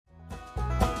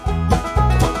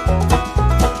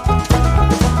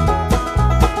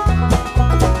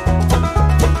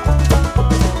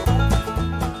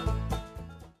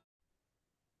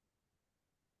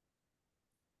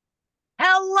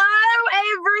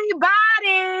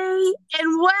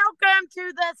welcome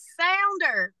to the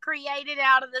Sounder, created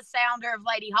out of the Sounder of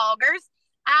Lady Hoggers.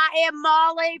 I am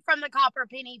Molly from the Copper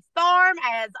Penny Farm,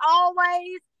 as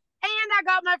always, and I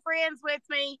got my friends with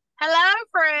me. Hello,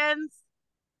 friends.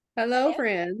 Hello, Hello.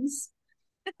 friends.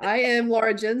 I am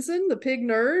Laura Jensen, the pig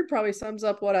nerd. Probably sums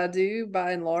up what I do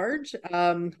by and large.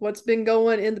 What's been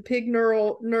going in the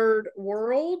nerd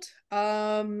world?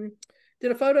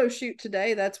 Did a photo shoot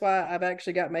today. That's why I've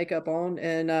actually got makeup on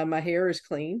and my hair is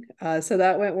clean. So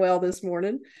that went well this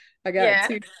morning. I got Yeah.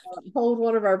 to hold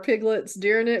one of our piglets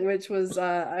during it, which was,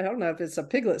 I don't know if it's a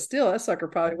piglet still. That sucker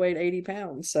probably weighed 80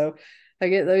 pounds. So I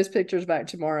get those pictures back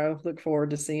tomorrow. Look forward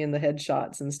to seeing the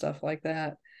headshots and stuff like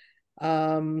that.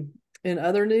 Um, in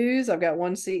other news, I've got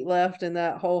one seat left in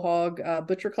that whole hog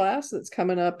butcher class that's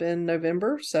coming up in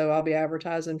November. So I'll be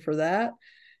advertising for that.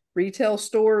 Retail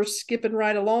stores skipping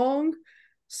right along.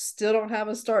 Still don't have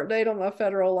a start date on my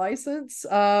federal license.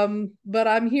 But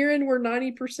I'm hearing we're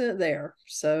 90% there.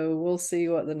 So we'll see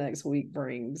what the next week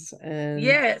brings.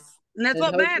 Yes. And that's And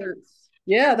what hope matters.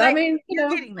 yeah, I mean, You're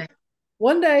getting there.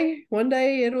 one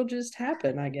day it'll just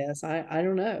happen, I guess. I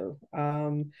don't know.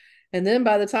 And then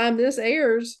by the time this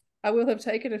airs, I will have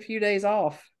taken a few days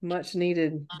off, much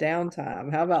needed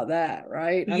downtime. How about that,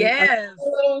 right? Yes.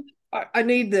 I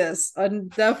need this. I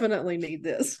definitely need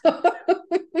this.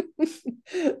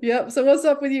 Yep. So what's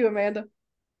up with you, Amanda?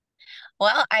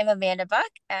 Well, I'm Amanda Buck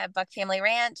at Buck Family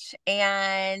Ranch,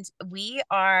 and we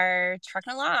are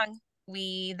trucking along.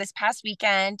 We this past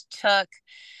weekend took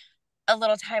a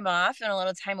little time off and a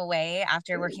little time away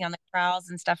after working on the corrals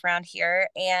and stuff around here,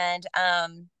 and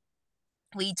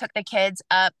we took the kids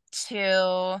up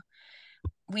to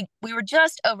we were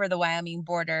just over the Wyoming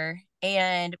border,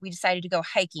 and we decided to go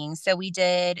hiking. So we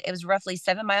did. It was roughly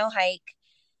 7 mile hike,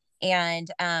 and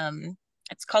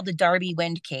it's called the Darby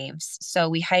Wind Caves. So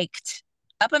we hiked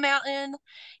up a mountain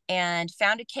and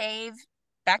found a cave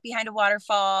back behind a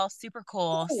waterfall. Super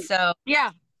cool. So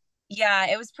Yeah. yeah,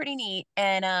 it was pretty neat.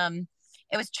 And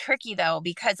it was tricky though,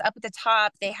 because up at the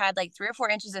top they had like 3 or 4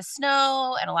 inches of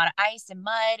snow and a lot of ice and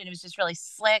mud, and it was just really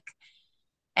slick.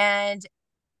 And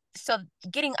so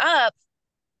getting up,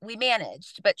 we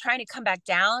managed, but trying to come back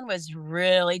down was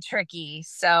really tricky.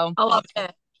 So I love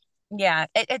that. yeah,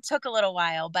 it took a little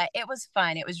while, but it was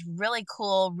fun. It was really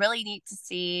cool, really neat to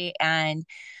see. And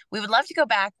we would love to go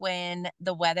back when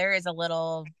the weather is a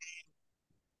little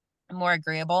more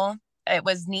agreeable. It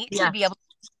was neat to Yeah. be able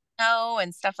to snow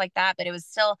and stuff like that, but it was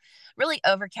still really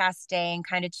overcast day and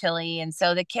kind of chilly. And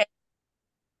so the kid,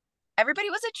 everybody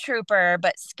was a trooper,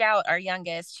 but Scout, our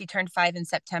youngest, she turned 5 in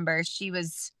September. She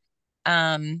was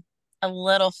um a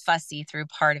little fussy through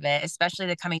part of it, especially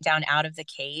the coming down out of the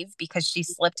cave because she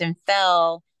slipped and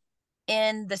fell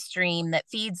in the stream that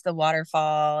feeds the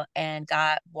waterfall and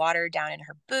got water down in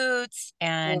her boots,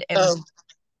 and it was Oh,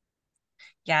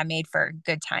 yeah, made for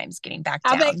good times getting back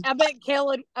I bet down.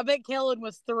 I bet Kellen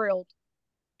was thrilled.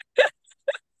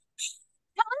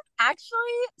 Actually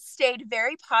stayed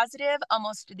very positive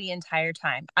almost the entire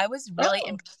time. Oh, I was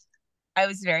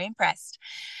very impressed.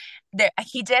 There,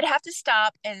 he did have to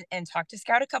stop and talk to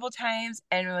Scout a couple times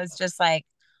and was just like,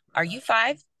 "Are you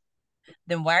 5?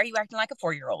 Then why are you acting like a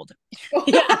 4-year-old?"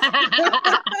 yeah.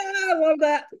 I love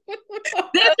that.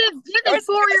 There This is was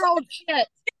 4 year old shit,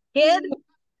 kid.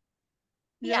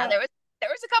 yeah, Yeah. there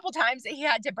was a couple times that he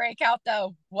had to break out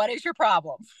though. What is your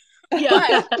problem?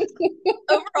 Yeah. But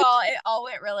overall, it all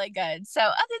went really good. So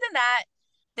other than that,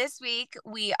 this week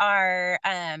we've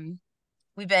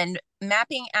been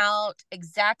mapping out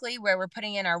exactly where we're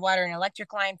putting in our water and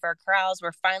electric line for our corrals.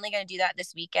 We're finally going to do that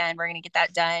this weekend. We're going to get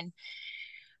that done.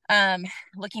 Um,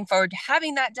 Looking forward to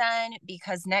having that done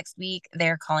because next week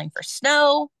they're calling for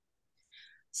snow.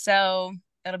 So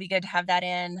it'll be good to have that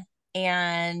in.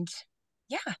 And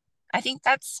yeah, I think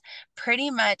that's pretty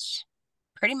much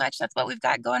that's what we've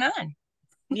got going on.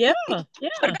 Yeah. What Yeah.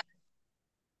 about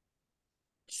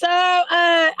So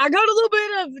I got a little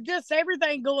bit of just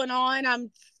everything going on.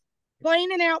 I'm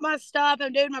cleaning out my stuff.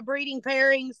 I'm doing my breeding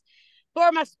pairings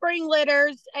for my spring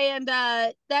litters, and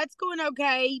that's going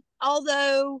okay.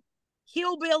 Although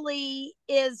Hillbilly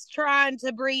is trying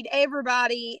to breed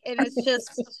everybody, and it's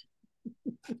just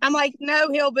I'm like, no,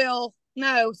 Hillbill,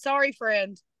 no, sorry,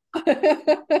 friend.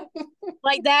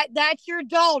 Like that's your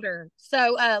daughter.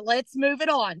 So let's move it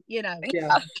on, Yeah.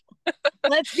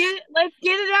 Let's get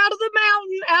it out of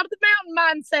the mountain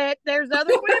mindset. There's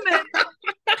other women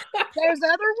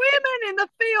in the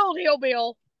field,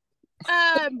 Hillbill.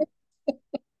 Um,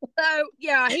 so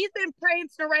yeah, he's been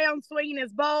prancing around, swinging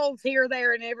his balls here,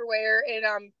 there, and everywhere, and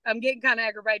I'm getting kind of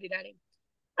aggravated at him.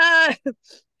 Uh,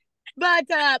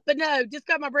 but no, just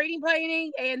got my breeding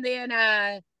painting, and then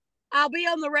I'll be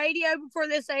on the radio before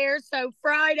this airs. So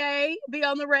Friday, be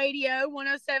on the radio,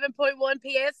 107.1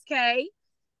 PSK.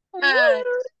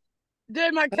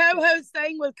 Doing my co-host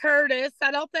thing with Curtis.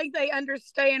 I don't think they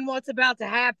understand what's about to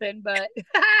happen, but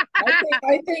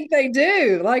I think they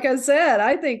do. Like I said,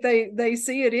 I think they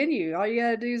see it in you. All you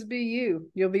gotta do is be you.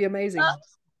 You'll be amazing.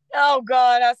 Oh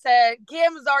God, I said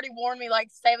Kim has already warned me like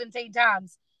 17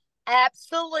 times.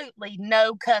 Absolutely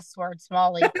no cuss words,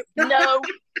 Molly. No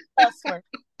cuss words.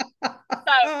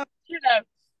 So,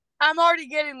 I'm already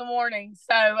getting the warning.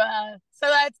 So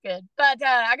that's good. But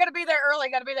I gotta be there early.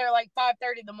 Gotta be there like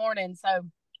 5:30 in the morning. So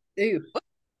Ew.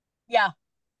 Yeah.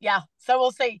 So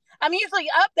we'll see. I'm usually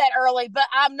up that early, but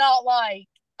I'm not like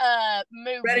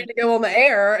moving. Ready to go on the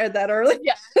air at that early.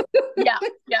 Yeah.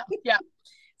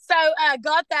 So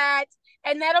got that,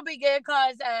 and that'll be good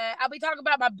because I'll be talking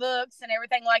about my books and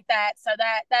everything like that. So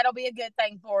that'll be a good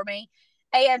thing for me.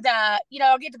 And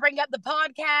I'll get to bring up the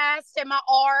podcast and my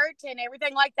art and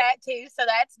everything like that too. So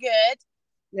that's good.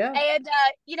 Yeah. And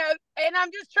and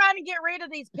I'm just trying to get rid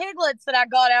of these piglets that I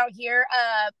got out here.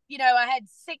 I had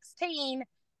 16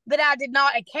 that I did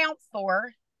not account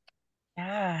for.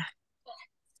 Yeah.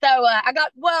 So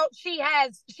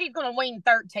she's gonna wean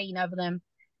 13 of them.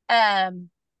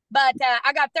 But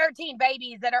I got 13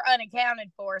 babies that are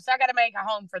unaccounted for, so I got to make a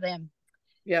home for them.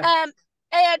 Yeah.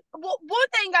 And one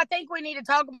thing I think we need to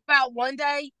talk about one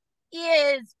day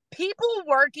is people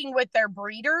working with their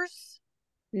breeders.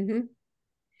 Mm-hmm.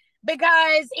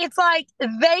 Because it's like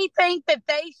they think that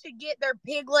they should get their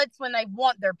piglets when they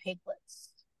want their piglets.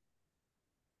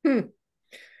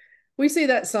 We see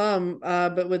that some,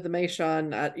 but with the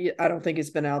Mason, I don't think it's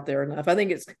been out there enough. I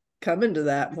think it's coming to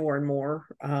that more and more.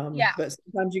 But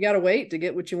sometimes you got to wait to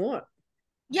get what you want.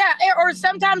 Yeah, or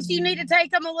sometimes you need to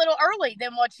take them a little early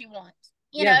than what you want.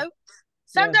 You know,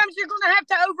 sometimes you're going to have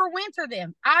to overwinter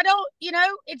them.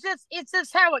 It's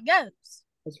just how it goes.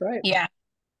 That's right. Yeah.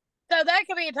 So that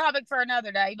could be a topic for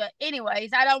another day. But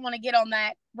anyways, I don't want to get on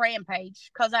that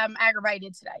rampage because I'm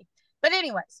aggravated today. But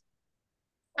anyways,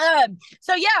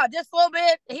 so yeah, just a little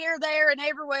bit here, there, and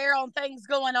everywhere on things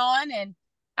going on. And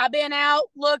I've been out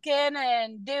looking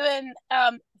and doing,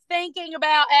 thinking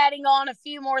about adding on a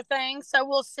few more things. So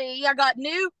we'll see. I got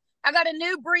a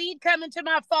new breed coming to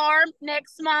my farm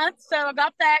next month. So I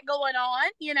got that going on,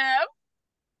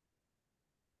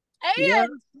 And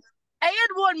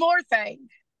one more thing.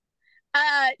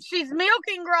 She's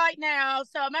milking right now,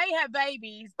 so I may have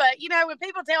babies, but when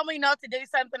people tell me not to do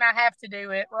something, I have to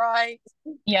do it, right?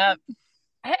 Yep.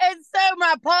 And so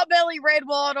my potbelly red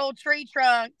wattle tree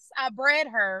trunks, I bred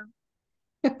her.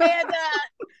 And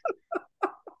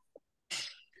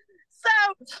so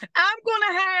I'm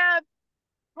gonna have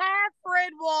half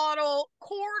red wattle,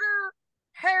 quarter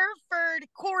Hereford,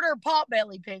 quarter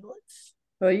potbelly piglets.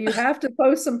 Well, you have to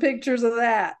post some pictures of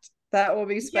that. That will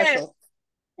be special.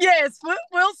 Yes,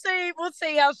 we'll see. We'll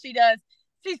see how she does.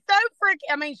 She's so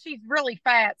freaking. I mean, she's really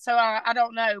fat, so I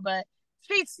don't know, but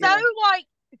she's so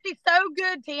she's so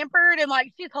good tempered and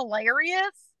she's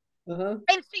hilarious. Uh-huh.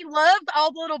 And she loves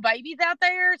all the little babies out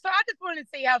there. So I just wanted to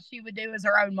see how she would do as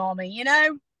her own mommy.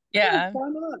 Yeah. Why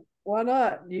not? Why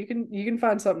not? You can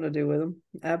find something to do with them.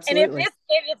 Absolutely. And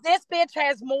if this bitch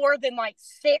has more than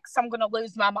 6, I'm gonna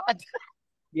lose my mind.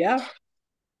 Yeah,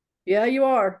 you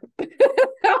are.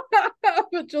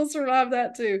 But you'll survive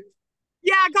that too.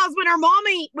 Yeah, because when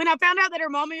I found out that her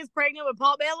mommy was pregnant with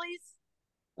potbellies,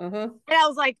 and I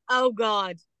was like, oh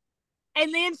God.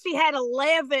 And then she had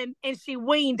 11 and she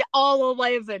weaned all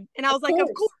 11. And I was like, of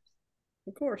course.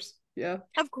 Of course. Yeah.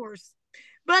 Of course.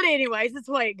 But anyways, that's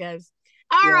the way it goes.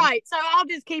 All right. So I'll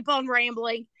just keep on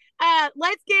rambling.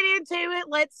 Let's get into it.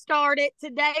 Let's start it.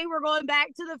 Today we're going back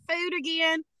to the food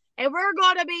again. And we're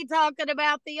going to be talking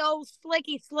about the old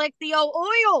slicky slick, the old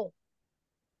oil.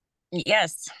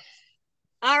 Yes.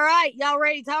 All right. Y'all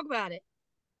ready to talk about it?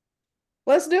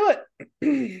 Let's do it.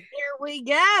 Here we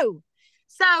go.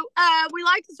 So we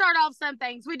like to start off some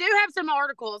things. We do have some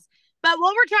articles, but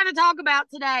what we're trying to talk about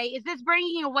today is just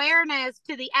bringing awareness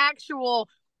to the actual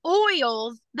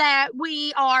oils that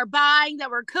we are buying, that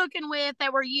we're cooking with,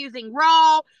 that we're using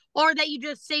raw, or that you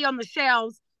just see on the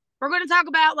shelves. We're going to talk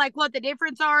about what the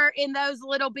difference are in those a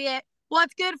little bit,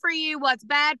 what's good for you, what's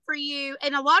bad for you,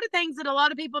 and a lot of things that a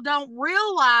lot of people don't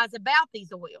realize about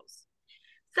these oils.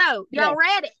 So y'all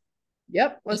ready?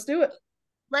 Yep, let's do it.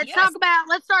 Let's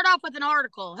start off with an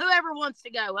article. Whoever wants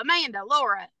to go. Amanda,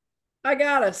 Laura. I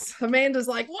got us. Amanda's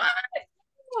like, what?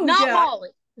 Oh, not Molly.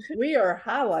 We are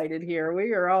highlighted here.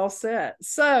 We are all set.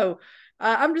 So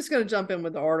I'm just going to jump in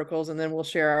with the articles and then we'll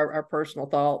share our personal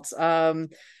thoughts.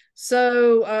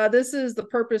 So this is the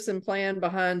purpose and plan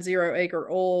behind Zero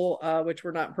Acre Oil, which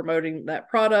we're not promoting that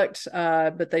product,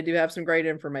 but they do have some great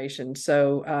information.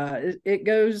 So it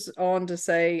goes on to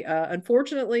say,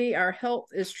 unfortunately, our health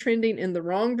is trending in the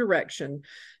wrong direction.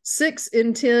 6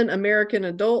 in 10 American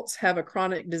adults have a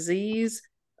chronic disease.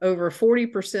 Over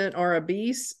 40% are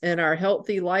obese, and our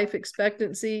healthy life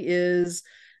expectancy is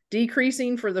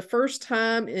decreasing for the first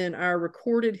time in our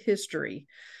recorded history.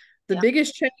 The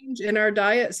biggest change in our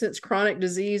diet since chronic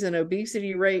disease and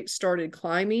obesity rates started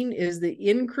climbing is the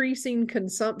increasing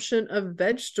consumption of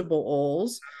vegetable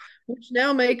oils, which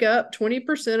now make up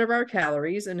 20% of our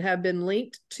calories and have been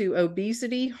linked to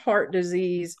obesity, heart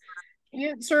disease,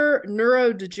 cancer,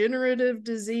 neurodegenerative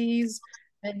disease,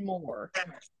 and more.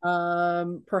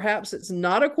 Perhaps it's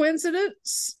not a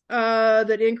coincidence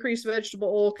that increased vegetable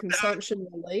oil consumption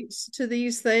relates to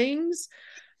these things.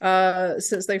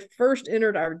 Since they first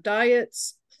entered our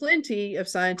diets, plenty of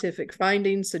scientific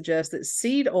findings suggest that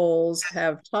seed oils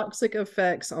have toxic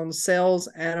effects on cells,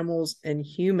 animals, and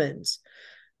humans.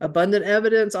 Abundant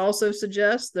evidence also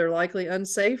suggests they're likely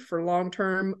unsafe for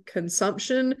long-term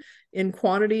consumption in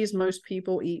quantities most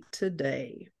people eat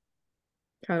today.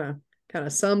 Kind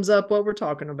of sums up what we're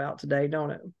talking about today,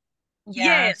 don't it?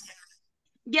 Yeah.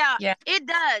 Yeah, Yeah. it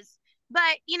does. But,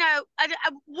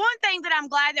 one thing that I'm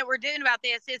glad that we're doing about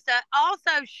this is to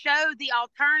also show the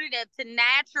alternative to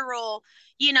natural,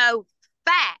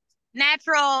 fat,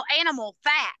 natural animal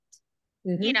fat,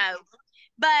 Mm-hmm.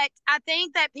 But I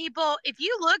think that people, if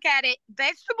you look at it,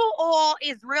 vegetable oil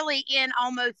is really in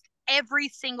almost every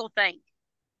single thing.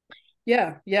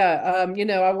 Yeah.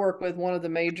 I work with one of the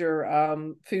major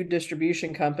food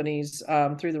distribution companies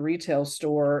through the retail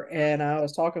store, and I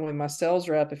was talking with my sales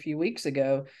rep a few weeks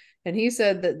ago, and he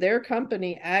said that their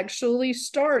company actually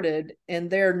started, and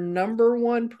their number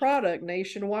one product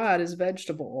nationwide is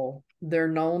vegetable oil. They're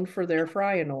known for their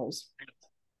frying oils.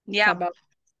 Yeah.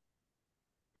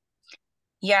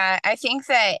 Yeah, I think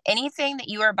that anything that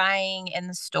you are buying in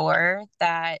the store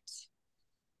that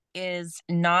is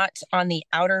not on the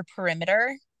outer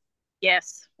perimeter,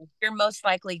 Yes. you're most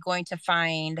likely going to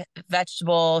find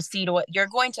vegetable seed oil. You're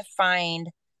going to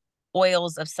find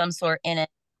oils of some sort in it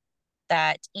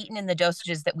that, eaten in the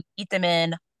dosages that we eat them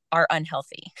in, are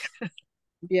unhealthy.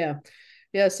 Yeah.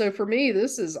 Yeah. So for me,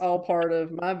 this is all part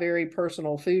of my very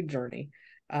personal food journey.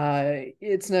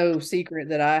 It's no secret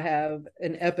that I have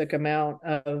an epic amount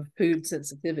of food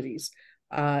sensitivities,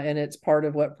 and it's part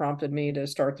of what prompted me to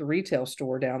start the retail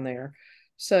store down there.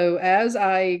 So as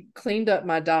I cleaned up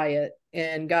my diet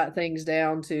and got things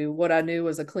down to what I knew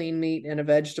was a clean meat and a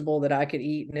vegetable that I could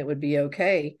eat and it would be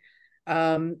okay,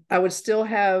 I would still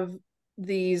have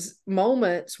these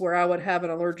moments where I would have an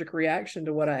allergic reaction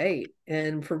to what I ate.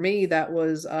 And for me, that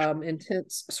was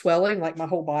intense swelling, like my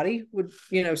whole body would,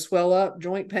 swell up,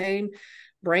 joint pain,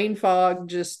 brain fog,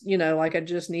 just, like I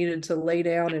just needed to lay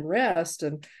down and rest.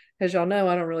 And as y'all know,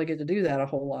 I don't really get to do that a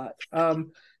whole lot.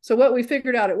 So what we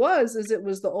figured out it was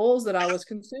the oils that I was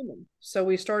consuming. So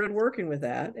we started working with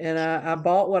that, and I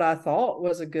bought what I thought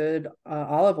was a good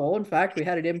olive oil. In fact, we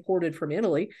had it imported from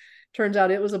Italy. Turns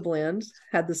out it was a blend,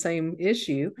 had the same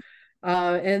issue.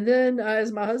 And then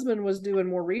as my husband was doing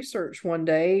more research one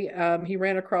day, he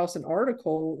ran across an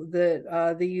article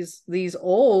that these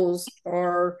oils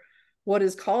are what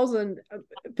is causing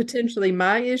potentially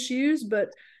my issues.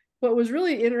 But what was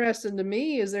really interesting to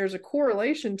me is there's a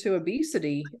correlation to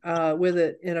obesity with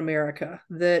it in America,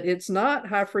 that it's not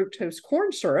high fructose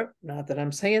corn syrup. Not that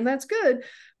I'm saying that's good,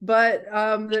 but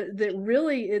that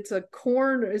really it's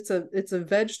a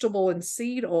vegetable and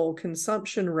seed oil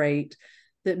consumption rate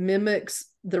that mimics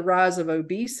the rise of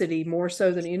obesity more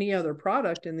so than any other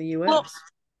product in the U.S.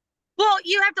 Well,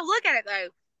 you have to look at it though.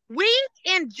 We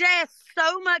ingest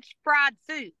so much fried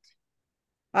food.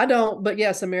 I don't, but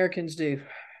yes, Americans do.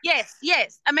 Yes.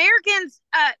 Americans,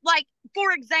 like,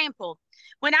 for example,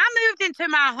 when I moved into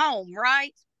my home,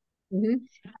 right? Mm-hmm.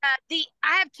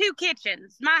 I have 2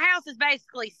 kitchens. My house is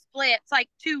basically split. It's like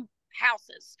 2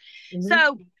 houses. Mm-hmm.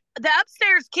 So the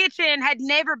upstairs kitchen had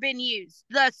never been used.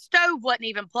 The stove wasn't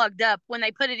even plugged up when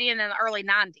they put it in the early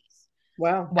 90s.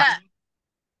 Wow.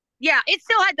 Yeah, it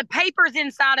still had the papers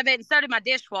inside of it, and so did my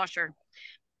dishwasher.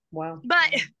 Wow.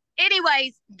 But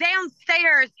anyways,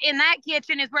 downstairs in that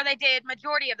kitchen is where they did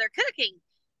majority of their cooking.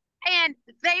 And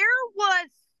there was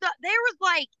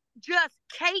like just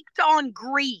caked on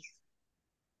grease.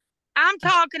 I'm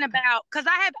talking about, because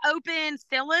I have open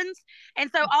ceilings,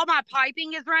 and so all my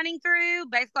piping is running through,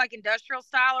 basically like industrial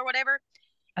style or whatever.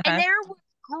 And there was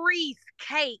grease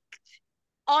caked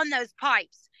on those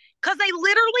pipes because they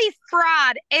literally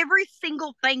fried every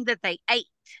single thing that they ate.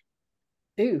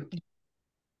 Ew.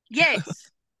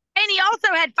 Yes. And he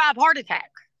also had 5 heart attacks.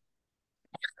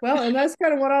 Well, and that's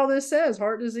kind of what all this says.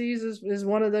 Heart disease is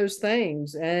one of those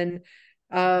things. And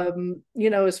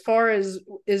as far as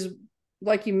is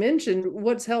like you mentioned,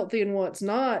 what's healthy and what's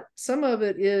not, some of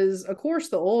it is, of course,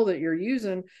 the oil that you're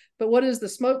using, but what is the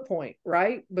smoke point,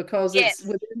 right? Because it's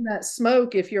within that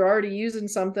smoke, if you're already using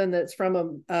something that's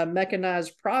from a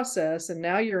mechanized process and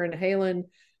now you're inhaling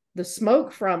the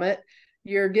smoke from it,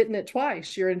 you're getting it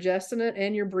twice. You're ingesting it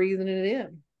and you're breathing it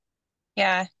in.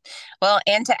 Yeah. Well,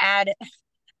 and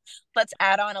let's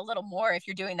add on a little more. If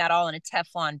you're doing that all in a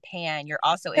Teflon pan, you're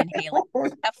also inhaling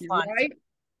Teflon. Right?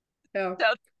 Yeah.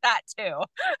 So that too.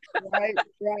 Right.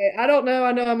 I don't know.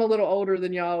 I know I'm a little older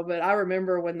than y'all, but I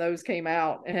remember when those came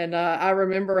out, and I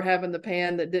remember having the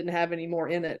pan that didn't have any more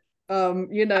in it.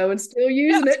 And still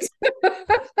using it.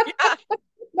 Yeah.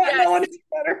 Not knowing it's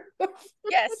better.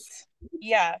 Yes.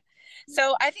 Yeah.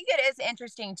 So I think it is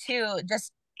interesting too,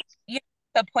 just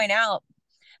to point out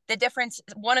the difference.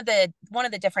 One of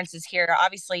the differences here,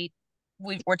 obviously,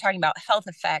 we're talking about health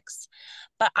effects,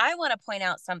 but I want to point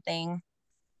out something.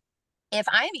 If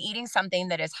I'm eating something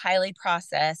that is highly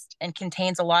processed and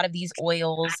contains a lot of these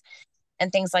oils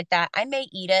and things like that, I may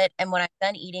eat it. And when I'm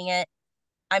done eating it,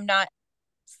 I'm not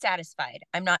satisfied.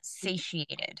 I'm not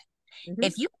satiated. Mm-hmm.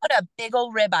 If you put a big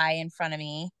old ribeye in front of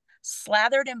me,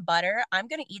 slathered in butter, I'm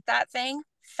going to eat that thing,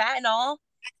 fat and all,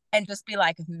 and just be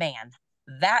like, man,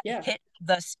 that hit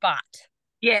the spot.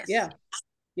 Yes.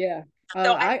 Yeah.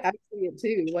 So I see it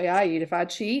too. The way I eat, if I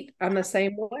cheat, I'm the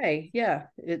same way. Yeah,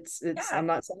 it's I'm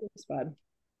not satisfied.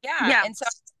 Yeah. And so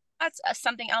that's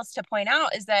something else to point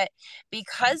out, is that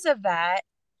because of that,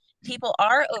 people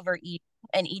are overeating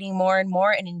and eating more and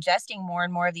more and ingesting more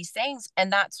and more of these things, and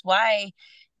that's why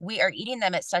we are eating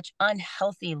them at such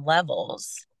unhealthy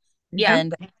levels. Yeah.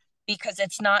 And because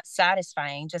it's not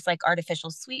satisfying, just like artificial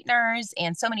sweeteners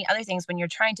and so many other things, when you're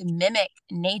trying to mimic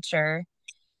nature,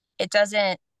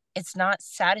 it's not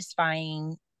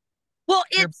satisfying. Well,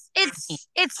 it's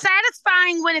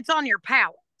satisfying when it's on your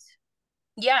palate.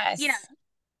 Yes.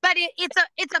 But it's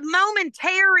a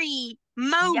momentary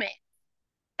moment. Yep.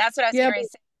 That's what I was going to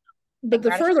say. But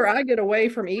the further I get away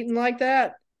from eating like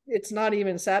that, it's not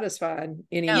even satisfying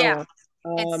anymore.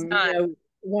 It's not.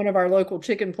 One of our local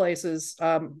chicken places,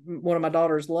 one of my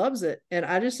daughters loves it, and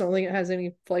I just don't think it has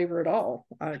any flavor at all.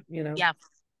 Yeah.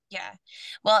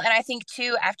 Well, and I think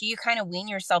too, after you kind of wean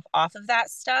yourself off of that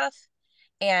stuff,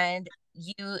 and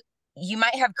you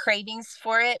might have cravings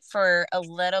for it for a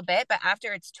little bit, but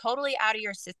after it's totally out of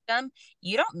your system,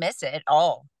 you don't miss it at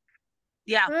all.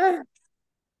 Yeah.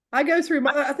 I go through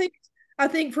I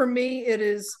think for me it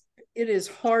is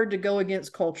hard to go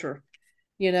against culture.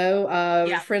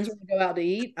 Friends want to go out to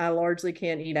eat. I largely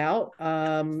can't eat out.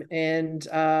 And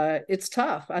it's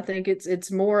tough. I think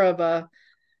it's more of a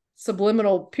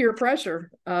subliminal peer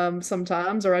pressure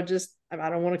sometimes, or I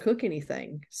don't want to cook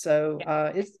anything. So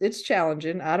it's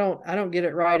challenging. I don't get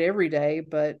it right every day,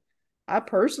 but I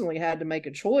personally had to make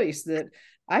a choice that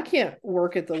I can't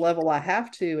work at the level I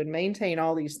have to and maintain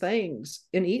all these things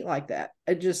and eat like that.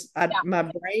 My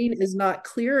brain is not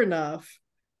clear enough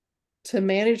to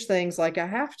manage things like I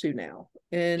have to now.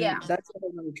 And that's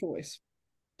another choice.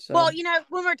 So. Well,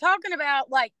 when we're talking about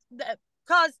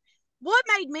because what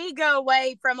made me go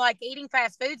away from eating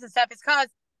fast foods and stuff is because,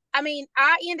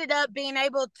 I ended up being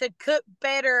able to cook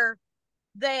better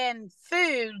than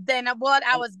than what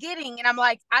I was getting. And I'm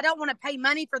like, I don't want to pay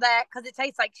money for that because it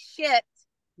tastes like shit.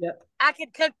 Yep. I could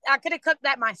have cooked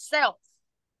that myself.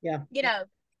 Yeah.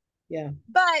 Yeah.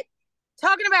 But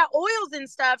talking about oils and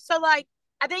stuff, so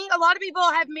I think a lot of people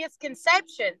have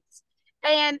misconceptions,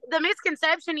 and the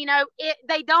misconception,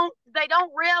 they don't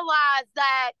realize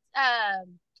that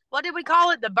what did we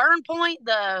call it? The burn point,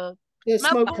 the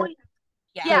smoke point.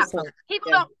 Yeah.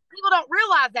 People don't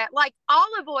realize that. Like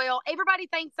olive oil, everybody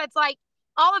thinks that's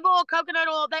olive oil, coconut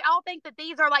oil. They all think that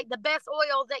these are the best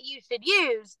oils that you should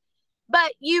use,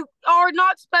 but you are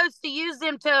not supposed to use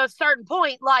them to a certain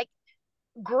point, like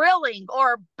grilling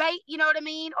or bake, you know what I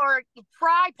mean? Or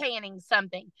fry panning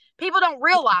something. People don't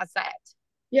realize that.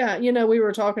 Yeah, we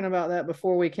were talking about that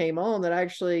before we came on, that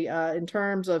actually in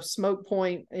terms of smoke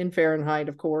point in Fahrenheit,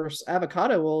 of course,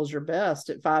 avocado oil is your best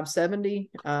at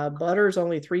 570. Butter's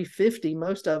only 350.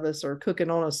 Most of us are cooking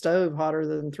on a stove hotter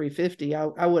than 350,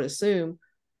 I would assume.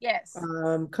 Yes.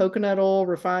 Coconut oil,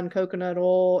 refined coconut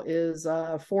oil is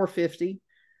 450.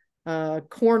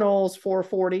 Corn oil is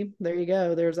 440. There you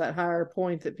go. There's that higher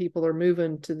point that people are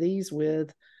moving to these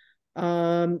with.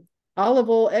 Olive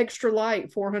oil extra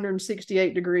light,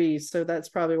 468 degrees. So that's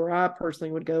probably where I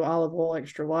personally would go, olive oil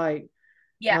extra light.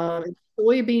 Yeah.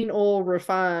 soybean oil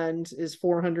refined is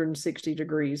 460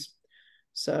 degrees.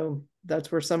 So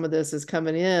that's where some of this is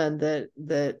coming in But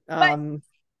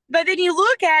but then you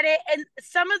look at it, and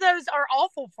some of those are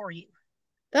awful for you.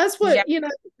 that's Yeah.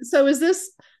 what, so is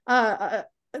this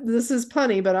this is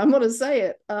punny, but I'm going to say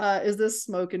it. Is this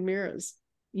smoke and mirrors?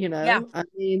 Yeah. I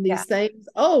mean, Yeah. these things,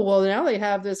 oh, well, now they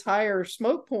have this higher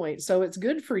smoke point, so it's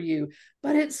good for you,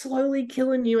 but it's slowly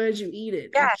killing you as you eat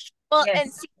it. Yeah. Well, Yes.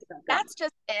 and see, that's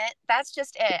just it. That's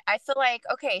just it. I feel like,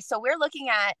 okay, so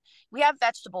we have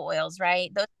vegetable oils,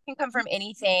 right? Those can come from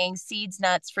anything, seeds,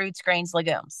 nuts, fruits, grains,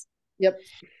 legumes. Yep.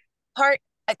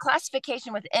 A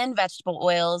classification within vegetable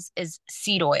oils is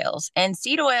seed oils. And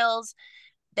seed oils,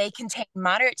 they contain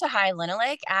moderate to high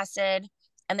linoleic acid,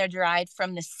 and they're derived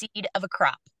from the seed of a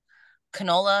crop: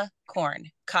 canola,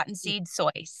 corn; cottonseed,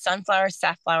 soy; sunflower,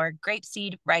 safflower;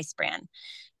 grapeseed, rice bran.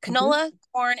 Canola,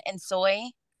 corn, and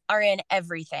soy are in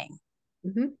everything.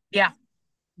 Yeah.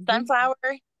 Sunflower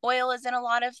oil is in a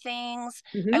lot of things.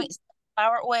 I mean,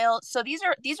 sunflower oil. So these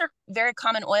are very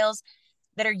common oils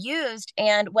that are used,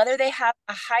 and whether they have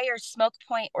a higher smoke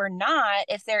point or not,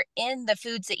 if they're in the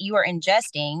foods that you are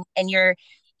ingesting, and you're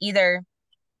either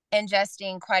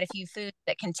ingesting quite a few foods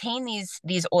that contain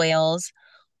these oils,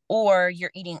 or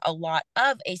you're eating a lot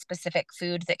of a specific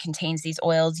food that contains these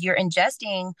oils, you're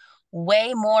ingesting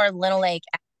way more linoleic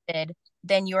acid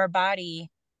than your body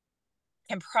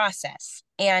can process.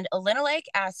 And a linoleic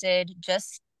acid,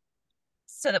 just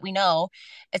so that we know,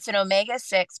 it's an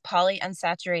omega-6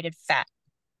 polyunsaturated fat.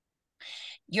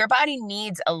 Your body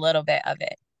needs a little bit of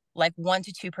it, like 1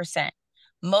 to 2%.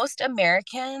 Most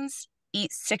Americans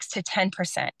eat 6 to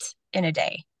 10% in a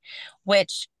day,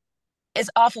 which is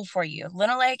awful for you.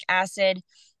 Linoleic acid,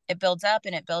 it builds up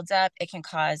and it builds up. It can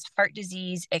cause heart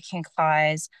disease. It can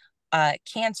cause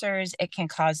cancers. It can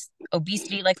cause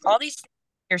obesity. Like, all these things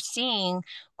you're seeing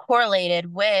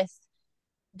correlated with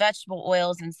vegetable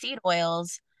oils and seed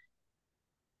oils.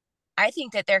 I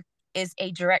think that there is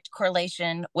a direct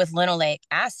correlation with linoleic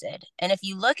acid. And if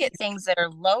you look at things that are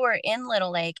lower in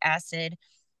linoleic acid,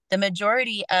 the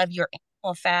majority of your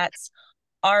animal fats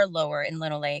are lower in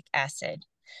linoleic acid.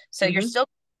 So you're still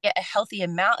get a healthy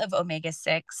amount of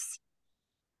omega-6,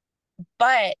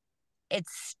 but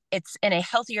it's in a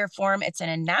healthier form, it's in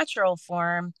a natural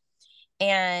form.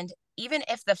 And even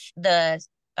if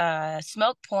the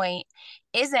smoke point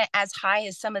isn't as high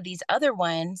as some of these other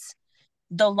ones,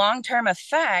 the long-term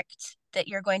effect that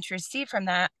you're going to receive from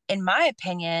that, in my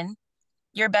opinion,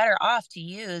 you're better off to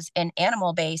use an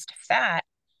animal-based fat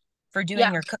for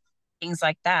doing your cooking, things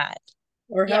like that.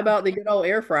 Or how about the good old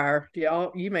air fryer?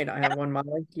 You may not have one,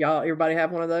 Molly. Everybody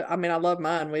have one of those? I mean, I love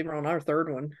mine. We were on our third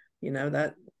one.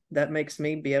 That makes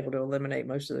me be able to eliminate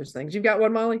most of those things. You've got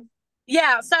one, Molly?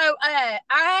 Yeah. So I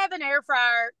have an air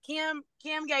fryer. Kim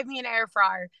gave me an air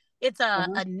fryer. It's a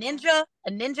ninja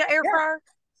air fryer.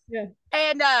 Yeah.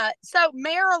 And so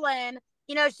Marilyn,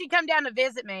 she come down to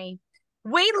visit me.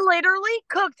 We literally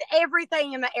cooked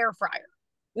everything in the air fryer.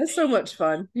 That's so much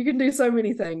fun. You can do so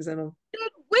many things in them.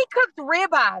 We cooked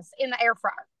ribeyes in the air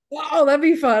fryer. Oh, that'd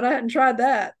be fun. I hadn't tried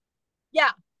that.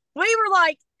 Yeah. We were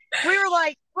like,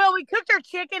 well, we cooked our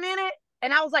chicken in it.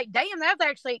 And I was like, damn, that's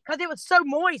actually, because it was so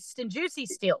moist and juicy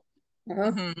still.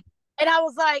 And I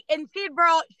was like, and she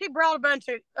brought a bunch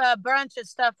of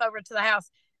stuff over to the house.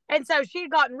 And so she'd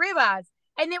gotten ribeyes.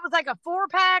 And it was like a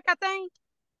 4-pack, I think.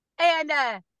 And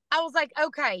I was like,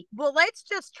 okay, well, let's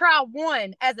just try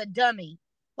one as a dummy.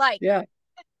 Like, yeah,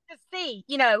 to see,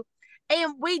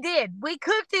 And we did. We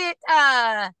cooked it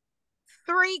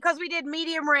because we did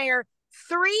medium rare,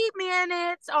 3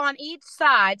 minutes on each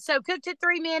side. So cooked it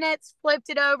 3 minutes, flipped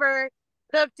it over,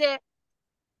 cooked it.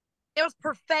 It was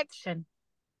perfection.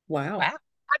 Wow.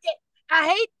 I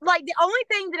hate, like, the only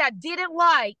thing that I didn't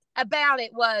like about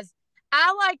it was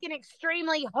I like an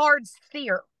extremely hard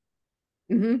sear.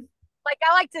 Like,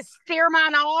 I like to sear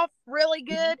mine off really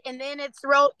good, and then it's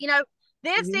real,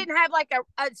 this didn't have like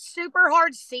a super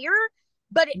hard sear,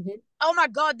 but oh my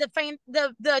God,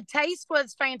 the taste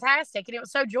was fantastic, and it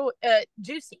was so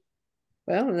juicy.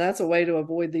 Well, and that's a way to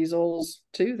avoid these oils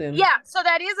too, then. Yeah, so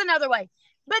that is another way.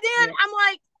 But then I'm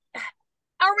like,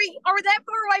 are we that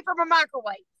far away from a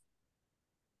microwave?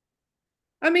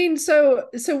 I mean, so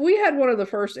we had one of the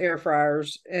first air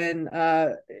fryers, and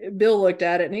Bill looked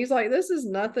at it and he's like, this is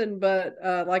nothing but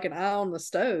like an eye on the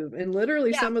stove. And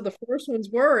literally some of the first ones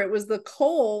it was the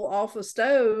coal off a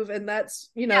stove, and that's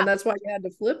and that's why you had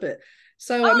to flip it.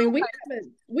 So I mean,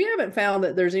 we haven't found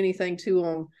that there's anything to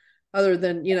them other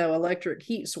than electric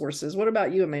heat sources. What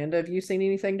about you, Amanda? Have you seen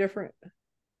anything different?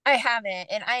 I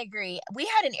haven't, and I agree. We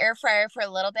had an air fryer for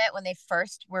a little bit when they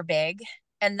first were big,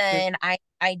 and then I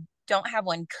don't have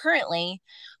one currently,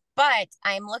 but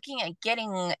I'm looking at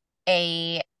getting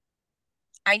a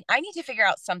I need to figure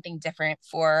out something different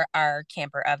for our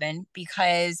camper oven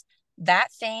because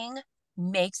that thing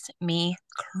makes me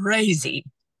crazy.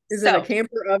 Is it a So,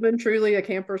 camper oven? Truly a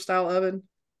camper style oven?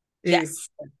 Ew, yes.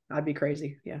 I'd be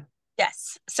crazy. Yeah.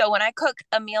 Yes. So when I cook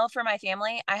a meal for my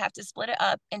family, I have to split it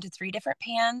up into 3 different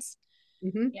pans.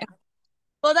 Mm-hmm. Yeah.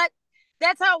 Well,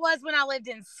 that's how it was when I lived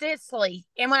in Sicily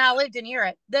and when I lived in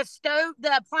Europe. The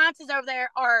appliances over there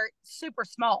are super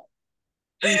small.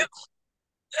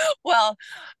 Well,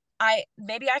 I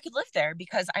maybe I could live there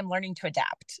because I'm learning to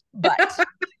adapt. But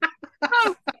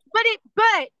Oh, but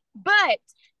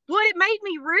what it made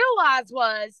me realize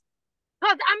was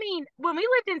because I mean, when we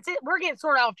lived in, we're getting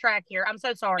sort of off track here. I'm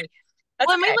so sorry. that's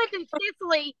When we okay. lived in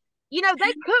Sicily,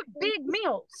 they cook big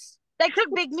meals. They cook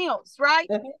big meals, right?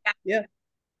 Yeah.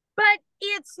 But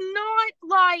it's not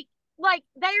like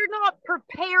they're not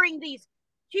preparing these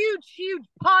huge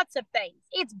pots of things.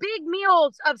 It's big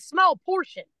meals of small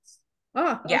portions.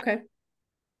 Ah, Yeah. okay.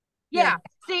 Yeah.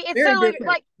 See, it's Very totally different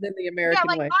like than the yeah, American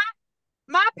like way.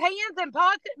 my pans and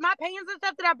pots, my pans and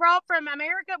stuff that I brought from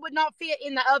America would not fit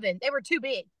in the oven. They were too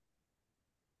big,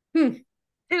 Hmm.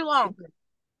 too long.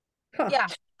 Huh. Yeah.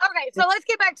 Okay, so let's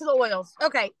get back to the oils.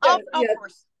 Okay, Yeah, off yeah.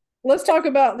 course. Let's talk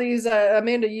about these.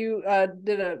 Amanda, you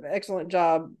did an excellent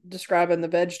job describing the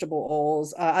vegetable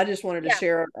oils. I just wanted to Yeah.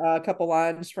 share a couple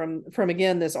lines from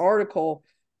again this article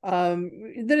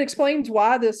that explains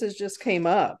why this has just came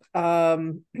up.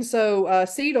 So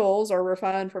seed oils are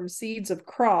refined from seeds of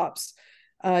crops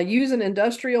using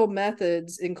industrial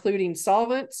methods, including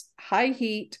solvents, high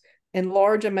heat, and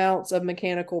large amounts of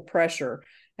mechanical pressure.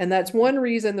 And that's one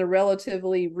reason a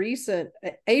relatively recent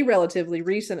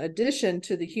addition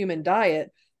to the human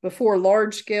diet before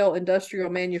large-scale industrial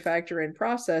manufacture and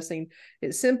processing.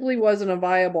 It simply wasn't a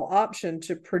viable option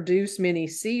to produce many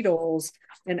seed oils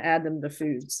and add them to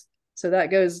foods. So that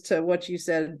goes to what you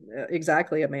said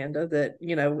exactly, Amanda, that,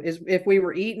 is if we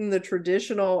were eating the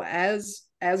traditional as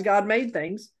God made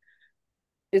things,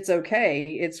 it's okay.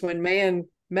 It's when man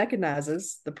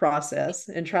mechanizes the process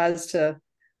and tries to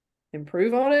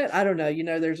improve on it. I don't know.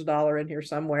 There's a dollar in here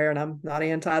somewhere, and I'm not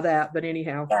anti that, but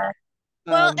anyhow. Yeah.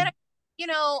 Well, and you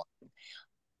know,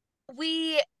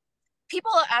 we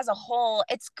people as a whole,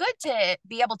 it's good to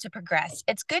be able to progress.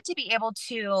 It's good to be able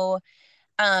to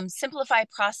simplify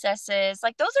processes.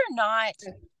 Like those are not,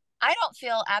 I don't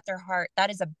feel at their heart that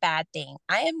is a bad thing.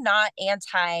 I'm not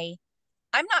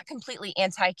completely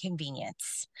anti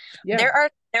convenience. Yeah. There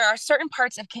are certain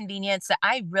parts of convenience that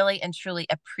I really and truly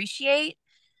appreciate.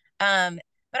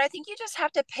 But I think you just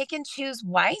have to pick and choose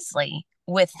wisely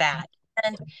with that.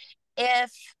 And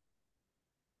if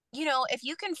if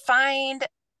you can find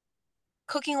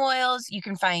cooking oils, you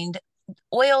can find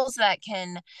oils that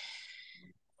can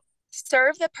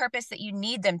serve the purpose that you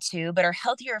need them to, but are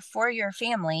healthier for your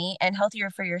family and healthier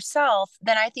for yourself,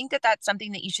 then I think that that's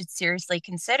something that you should seriously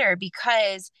consider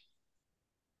because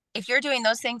if you're doing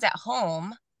those things at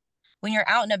home, when you're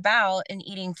out and about and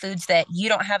eating foods that you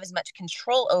don't have as much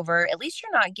control over, at least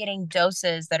you're not getting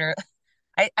doses that are,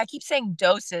 I keep saying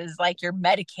doses like you're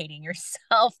medicating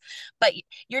yourself, but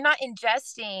you're not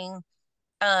ingesting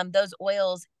those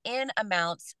oils in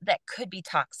amounts that could be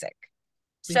toxic.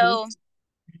 Mm-hmm. So,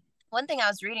 one thing I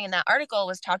was reading in that article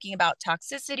was talking about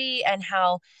toxicity and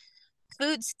how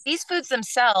these foods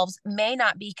themselves may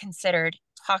not be considered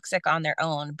toxic on their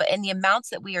own, but in the amounts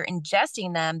that we are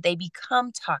ingesting them, they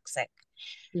become toxic.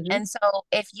 Mm-hmm. And so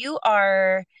if you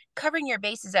are covering your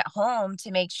bases at home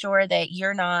to make sure that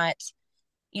you're not,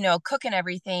 cooking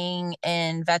everything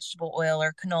in vegetable oil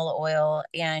or canola oil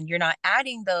and you're not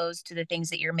adding those to the things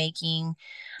that you're making,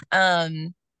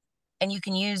 and you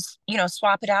can use,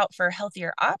 swap it out for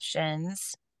healthier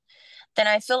options, then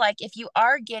I feel like if you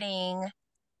are getting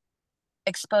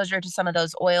exposure to some of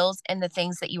those oils and the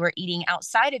things that you are eating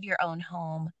outside of your own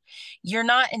home, you're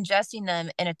not ingesting them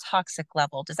in a toxic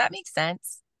level. Does that make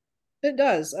sense? It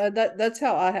does. That's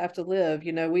how I have to live.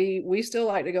 We still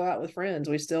like to go out with friends.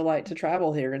 We still like to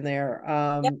travel here and there.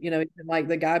 Yep. Like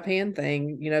the Guy Pan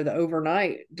thing, the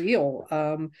overnight deal.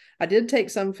 I did take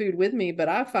some food with me, but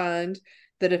I find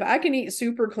that if I can eat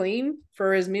super clean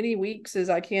for as many weeks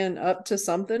as I can up to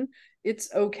something,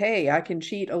 it's okay. I can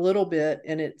cheat a little bit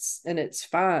and it's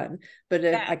fine. But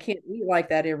if Yeah. I can't eat like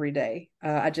that every day,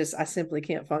 I simply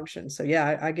can't function. So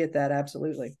yeah, I get that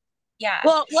absolutely. Yeah.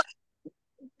 Well,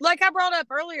 like I brought up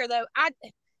earlier, though, I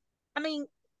mean,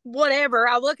 whatever.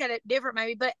 I look at it different,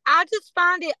 maybe, but I just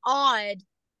find it odd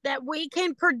that we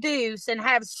can produce and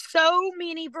have so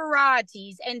many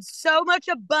varieties and so much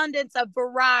abundance of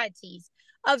varieties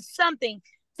of something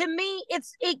to me, it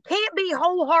can't be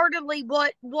wholeheartedly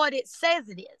what it says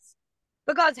it is,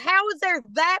 because how is there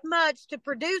that much to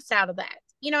produce out of that?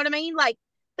 You know what I mean? Like,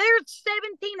 there's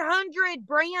 1,700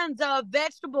 brands of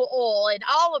vegetable oil and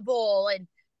olive oil and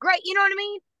great, you know what I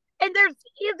mean? And is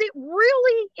that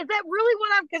really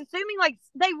what I'm consuming? Like,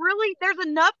 there's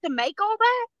enough to make all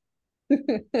that?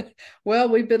 Well,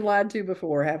 we've been lied to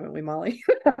before, haven't we, Molly?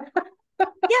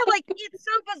 Yeah, like, it's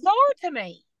so bizarre to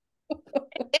me.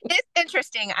 It is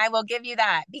interesting. I will give you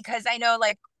that, because I know,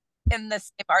 like, in the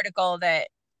same article that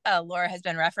Laura has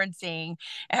been referencing,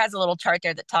 it has a little chart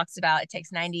there that talks about it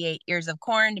takes 98 ears of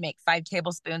corn to make 5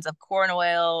 tablespoons of corn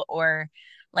oil, or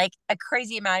like a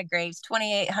crazy amount of grapes,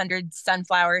 2,800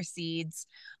 sunflower seeds,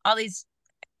 all these.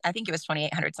 I think it was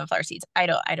 2,800 sunflower seeds. I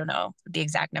don't know the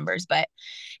exact numbers, but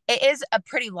it is a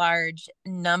pretty large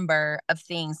number of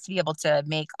things to be able to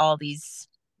make all these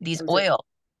oil.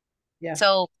 Yeah.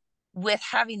 So with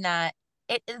having that,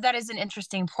 that is an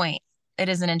interesting point. It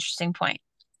is an interesting point.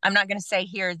 I'm not going to say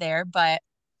here or there, but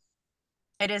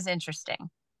it is interesting.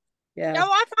 Yeah. No,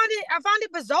 I find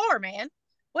it bizarre, man.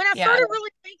 When I started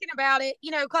really thinking about it,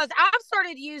 because I've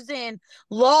started using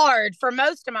lard for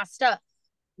most of my stuff.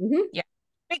 Mm-hmm. Yeah.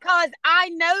 Because I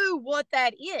know what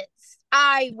that is.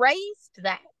 I raised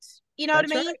that. You know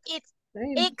That's what I mean?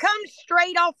 right. It comes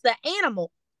straight off the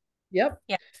animal. Yep.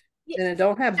 Yeah. And it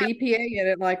don't have BPA in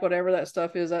it like whatever that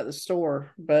stuff is at the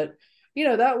store. But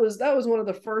that was one of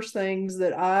the first things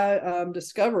that I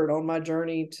discovered on my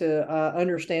journey to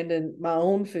understanding my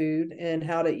own food and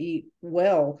how to eat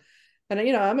well. And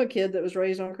I'm a kid that was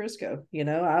raised on Crisco.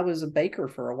 I was a baker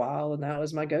for a while, and that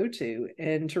was my go-to.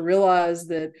 And to realize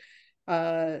that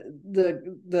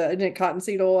the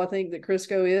cottonseed oil, I think, that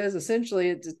Crisco is essentially,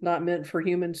 it's not meant for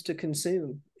humans to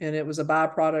consume, and it was a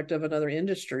byproduct of another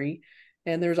industry.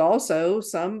 And there's also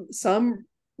some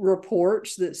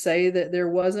reports that say that there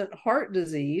wasn't heart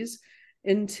disease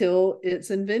until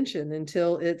its invention,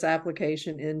 until its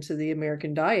application into the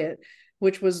American diet,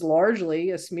 which was largely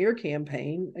a smear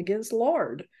campaign against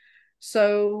lard.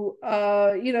 So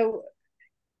I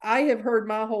have heard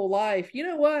my whole life, you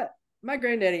know what? My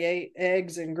granddaddy ate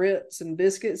eggs and grits and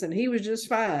biscuits, and he was just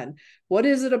fine. What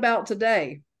is it about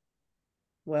today?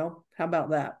 Well, how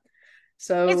about that?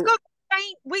 So it's going to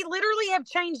change. We literally have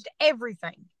changed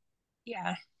everything.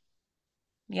 Yeah.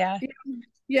 Yeah,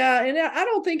 and I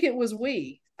don't think it was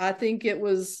we. I think it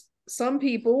was some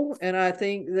people, and I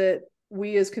think that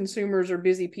we as consumers are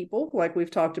busy people, like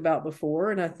we've talked about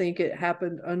before, and I think it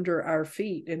happened under our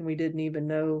feet, and we didn't even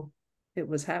know it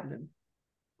was happening.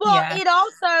 Well, yeah.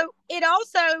 It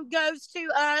also goes to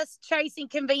us chasing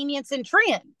convenience and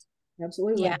trend.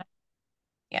 Absolutely.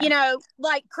 Yeah.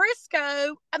 Like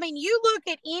Crisco. I mean, you look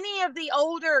at any of the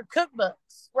older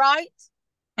cookbooks, right?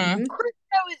 Mm-hmm.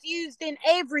 Crisco is used in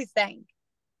everything.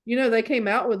 They came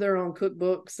out with their own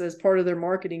cookbooks as part of their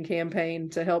marketing campaign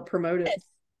to help promote it.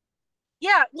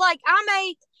 Yeah, like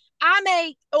I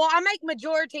make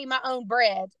majority my own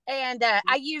bread, and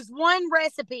I use one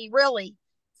recipe really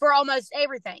for almost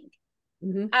everything.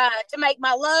 Mm-hmm. To make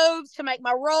my loaves, to make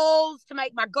my rolls, to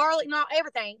make my garlic knot,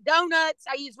 everything. Donuts,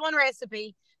 I use one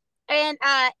recipe, and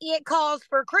it calls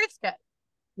for Crisco.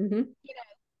 Mm-hmm.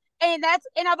 And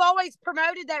I've always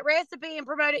promoted that recipe and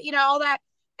promoted, all that.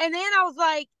 And then I was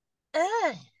like,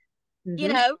 ugh,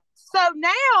 mm-hmm. So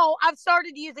now I've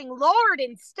started using lard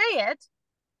instead.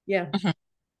 Yeah.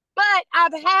 But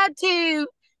I've had to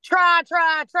try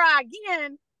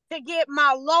again to get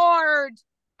my lard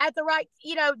at the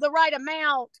right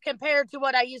amount compared to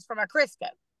what I use for my Crisco.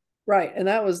 Right. And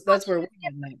that's where we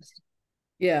went next.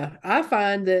 Yeah, I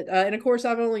find that, and of course,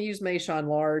 I've only used Maison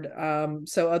lard,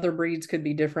 so other breeds could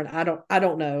be different. I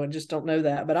don't know, and just don't know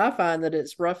that, but I find that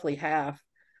it's roughly half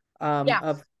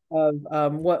of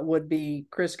what would be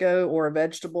Crisco or a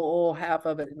vegetable oil. Half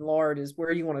of it in lard is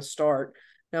where you want to start.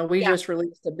 Now, we just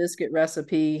released a biscuit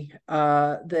recipe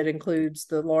that includes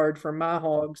the lard from my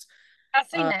hogs. I've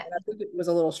seen that. I think it was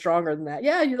a little stronger than that.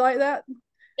 Yeah, you like that?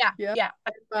 Yeah.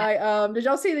 Did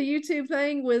y'all see the YouTube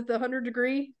thing with the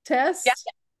 100-degree test?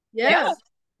 Yeah.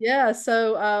 Yeah.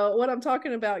 So what I'm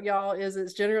talking about, y'all, is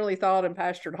it's generally thought in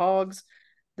pastured hogs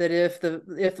that if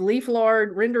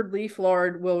rendered leaf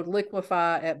lard will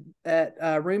liquefy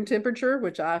at room temperature,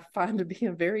 which I find to be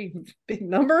a very big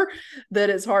number, that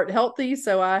it's heart healthy.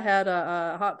 So I had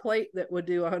a hot plate that would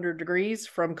do 100 degrees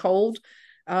from cold,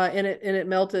 and it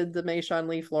melted the Maison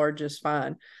leaf lard just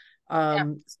fine.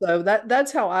 So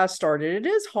that's how I started. It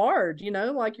is hard,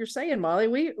 like you're saying,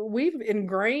 Molly, we've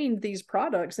ingrained these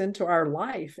products into our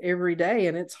life every day,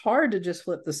 and it's hard to just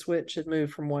flip the switch and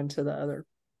move from one to the other.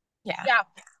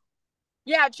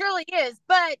 Yeah, it truly is.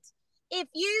 But if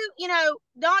you know,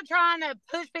 not trying to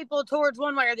push people towards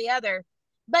one way or the other,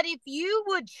 but if you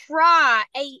would try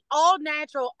a all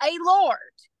natural, a lard,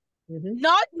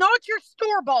 not your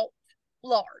store bought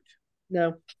lard.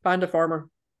 No, find a farmer.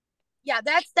 Yeah,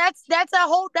 that's a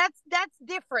whole that's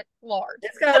different lard.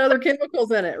 It's got other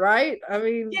chemicals in it, right? I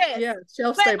mean, Yes. yeah,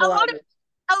 shelf But stabilizing.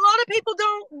 a lot of people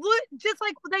don't look, just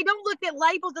like they don't look at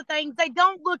labels of things, they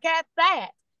don't look at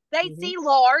that. They see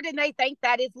lard and they think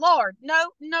that is lard. No,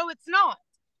 it's not.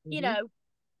 You know.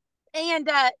 And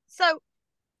so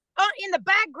in the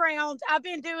background, I've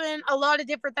been doing a lot of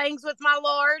different things with my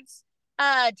lards.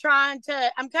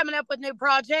 I'm coming up with new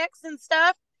projects and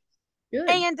stuff. Good.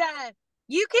 And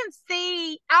you can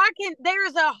see,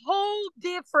 there's a whole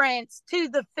difference to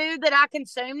the food that I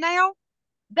consume now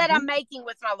that I'm making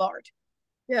with my lard.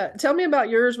 Yeah. Tell me about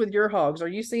yours with your hogs. Are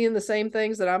you seeing the same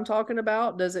things that I'm talking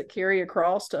about? Does it carry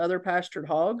across to other pastured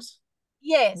hogs?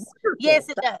 Yes. Wonderful. Yes,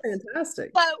 it does.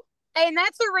 Fantastic. So, and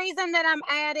that's the reason that I'm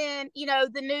adding,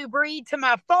 the new breed to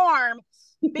my farm,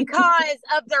 because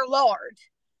of their lard.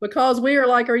 Because we are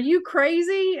like, are you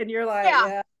crazy? And you're like, yeah,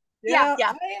 I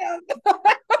am.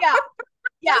 Yeah.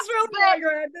 That's really why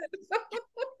you're at it.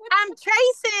 I'm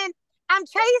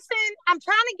trying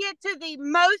to get to the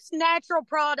most natural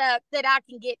product that I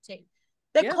can get to,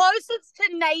 the closest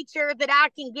to nature that I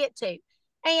can get to.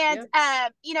 And,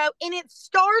 and it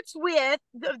starts with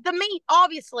the meat,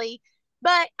 obviously,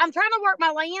 but I'm trying to work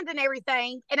my land and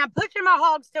everything. And I'm pushing my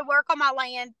hogs to work on my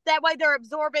land. That way they're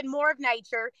absorbing more of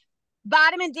nature,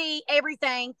 vitamin D,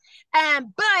 everything.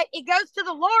 But it goes to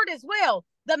the lard as well.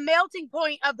 The melting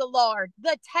point of the lard,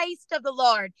 the taste of the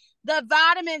lard, the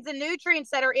vitamins and nutrients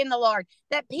that are in the lard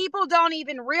that people don't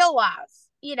even realize,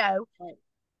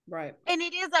 Right. And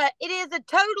it is a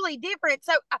totally different.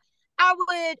 So I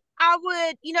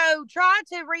would, try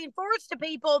to reinforce to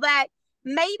people that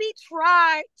maybe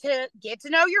try to get to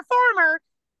know your farmer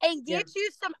and get you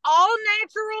some all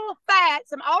natural fat,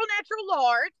 some all natural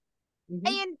lard,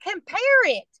 and compare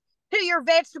it to your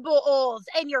vegetable oils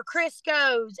and your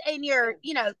Crisco's and your,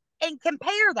 and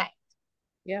compare that.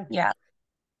 Yeah.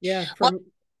 Well,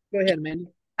 go ahead, Mandy.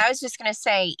 I was just going to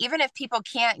say, even if people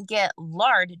can't get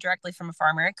lard directly from a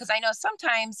farmer, because I know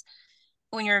sometimes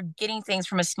when you're getting things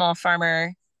from a small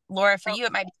farmer, Laura, for you,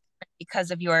 it might be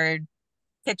because of your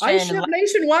kitchen. I ship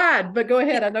nationwide, but go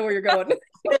ahead. I know where you're going.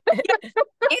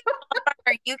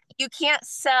 You can't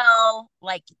sell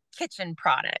like kitchen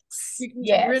products.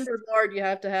 Rendered lard, you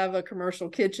have to have a commercial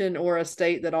kitchen or a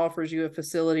state that offers you a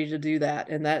facility to do that,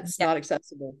 and that's not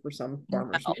accessible for some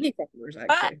farmers. Many farmers,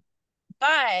 actually.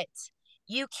 But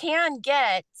you can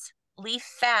get leaf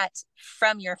fat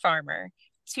from your farmer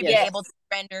to be able to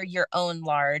render your own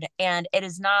lard, and it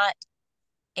is not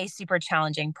a super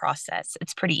challenging process.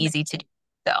 It's pretty easy to do.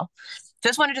 So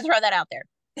just wanted to throw that out there.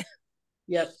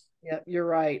 Yep, you're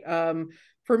right.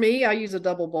 For me, I use a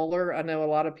double boiler. I know a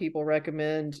lot of people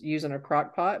recommend using a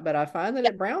crock pot, but I find that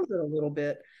it browns it a little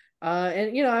bit.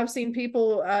 And I've seen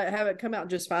people have it come out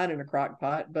just fine in a crock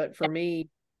pot. But for me,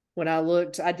 when I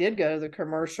looked, I did go to the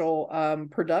commercial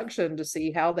production to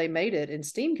see how they made it in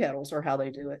steam kettles or how they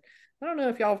do it. I don't know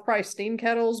if y'all have priced steam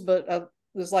kettles, but it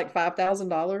was like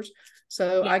 $5,000.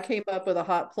 So I came up with a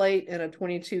hot plate and a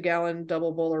 22-gallon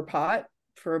double boiler pot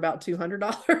for about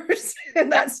 $200.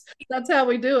 And that's how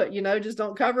we do it. Just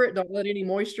don't cover it. Don't let any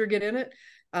moisture get in it.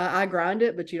 I grind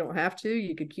it, but you don't have to.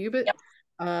 You could cube it.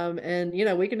 And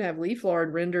we can have leaf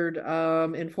lard rendered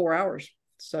in 4 hours.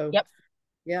 So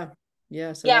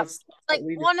so that's like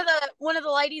one of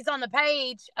the ladies on the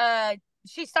page,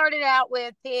 she started out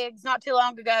with pigs not too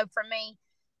long ago from me.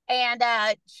 And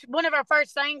one of our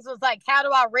first things was like, how do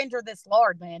I render this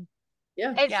lard, man?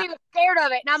 Yeah. And she was scared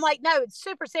of it. And I'm like, no, it's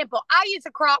super simple. I use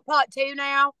a crock pot too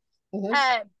now.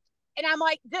 And I'm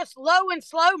like, just low and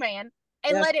slow, man,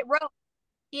 and let it roll.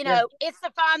 It's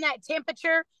to find that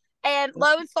temperature and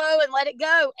low and slow and let it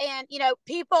go. And,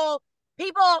 people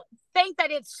think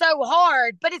that it's so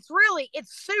hard, but it's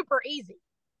super easy.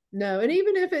 No, and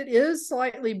even if it is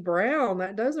slightly brown,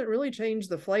 that doesn't really change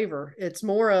the flavor. It's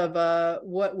more of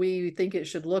what we think it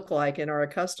should look like and are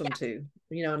accustomed to.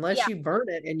 Unless you burn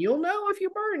it, and you'll know if you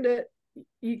burned it,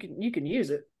 you can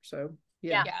use it. So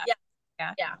yeah.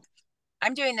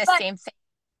 I'm doing the same thing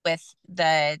with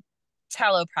the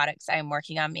tallow products I'm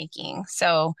working on making.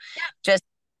 So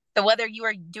so whether you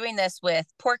are doing this with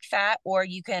pork fat, or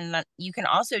you can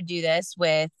also do this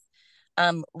with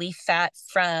leaf fat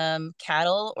from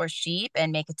cattle or sheep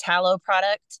and make a tallow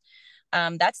product.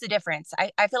 That's the difference.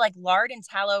 I feel like lard and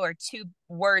tallow are two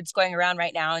words going around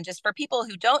right now. And just for people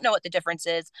who don't know what the difference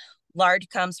is, lard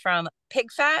comes from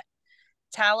pig fat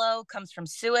tallow comes from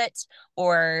suet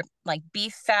or like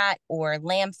beef fat or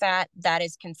lamb fat, that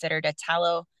is considered a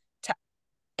tallow.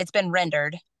 It's been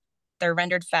rendered. They're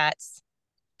rendered fats.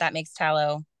 That makes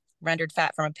tallow. Rendered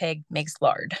fat from a pig makes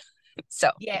lard.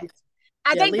 So Yes.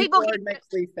 I Yeah, think leaf people lard makes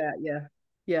leaf fat. Yeah.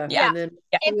 Yeah. yeah. And then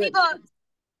Yeah. and suet,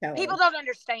 people tallow. don't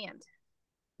understand.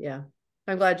 Yeah.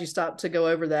 I'm glad you stopped to go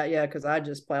over that. Yeah, because I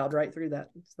just plowed right through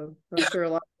that. So I'm sure a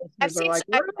lot of I've listeners are seen, like,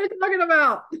 what are they talking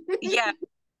about? yeah,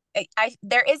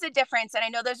 there is a difference, and I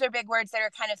know those are big words that are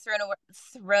kind of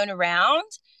thrown around.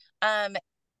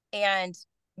 And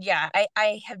yeah,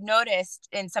 I have noticed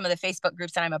in some of the Facebook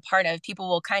groups that I'm a part of, people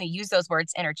will kind of use those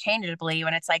words interchangeably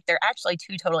when it's like they're actually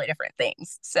two totally different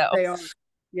things. So They are.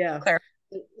 Yeah. clear.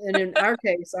 And in our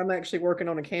case, I'm actually working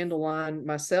on a candle line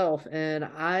myself, and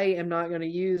I am not going to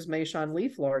use Maison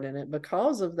leaf lard in it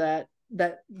because of that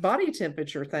body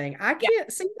temperature thing. I Yeah.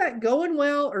 can't see that going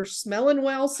well or smelling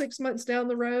well 6 months down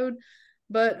the road.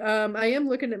 But I am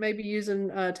looking at maybe using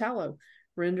tallow,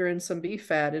 rendering some beef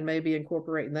fat, and maybe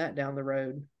incorporating that down the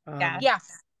road. Yeah. Yeah.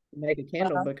 To make a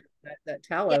candle, because that Yeah.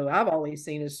 tallow I've always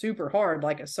seen is super hard,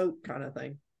 like a soap kind of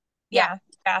thing. Yeah.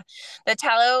 Yeah. The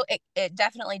tallow, it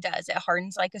definitely does. It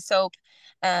hardens like a soap.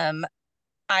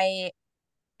 I,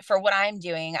 for what I'm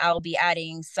doing, I'll be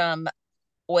adding some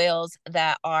oils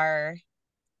that are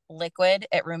liquid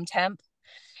at room temp,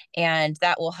 and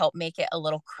that will help make it a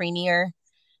little creamier.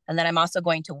 And then I'm also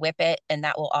going to whip it, and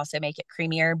that will also make it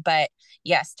creamier. But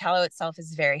yes, tallow itself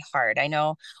is very hard. I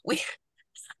know I feel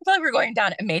like we're going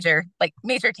down a major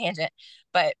tangent,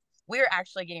 but we're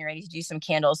actually getting ready to do some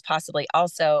candles, possibly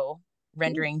also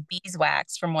rendering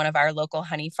beeswax from one of our local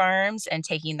honey farms and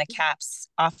taking the caps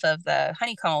off of the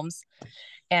honeycombs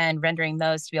and rendering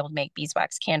those to be able to make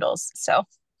beeswax candles. So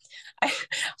I,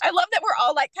 I love that we're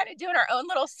all like kind of doing our own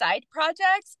little side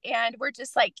projects, and we're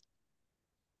just like,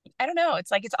 I don't know.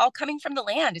 It's like it's all coming from the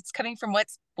land. It's coming from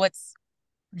what's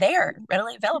there,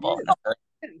 readily available. Yeah.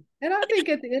 And I think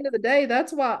at the end of the day,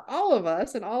 that's why all of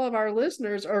us and all of our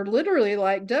listeners are literally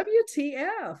like,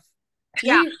 WTF.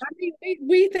 Yeah.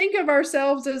 We think of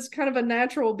ourselves as kind of a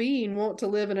natural being, want to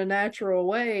live in a natural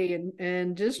way,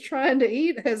 and just trying to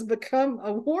eat has become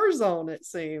a war zone, it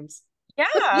seems. Yeah.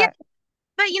 Yeah.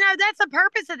 But that's the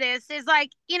purpose of this, is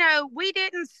like, we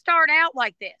didn't start out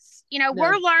like this. No.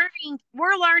 We're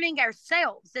learning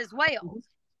ourselves as well.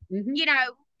 Mm-hmm.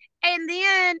 And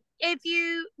then if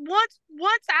you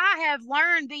once I have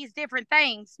learned these different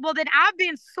things, well, then I've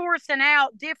been sourcing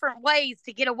out different ways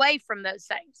to get away from those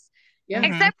things. Yeah.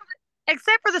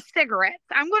 Except for the cigarettes.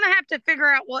 I'm going to have to figure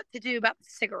out what to do about the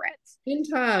cigarettes. In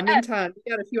time. You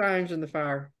got a few irons in the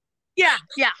fire. Yeah.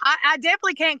 I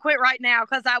definitely can't quit right now,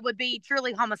 because I would be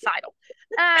truly homicidal.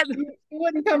 You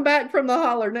wouldn't come back from the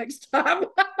holler next time.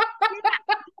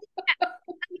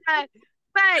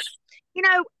 But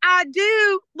I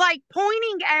do like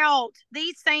pointing out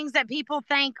these things that people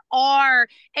think are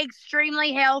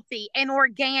extremely healthy and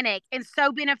organic and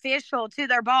so beneficial to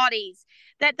their bodies,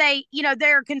 that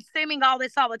they're consuming all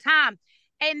this all the time.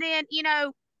 And then,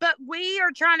 but we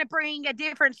are trying to bring a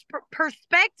different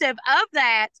perspective of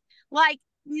that. Like,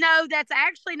 no, that's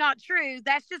actually not true.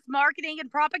 That's just marketing and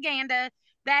propaganda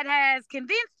that has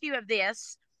convinced you of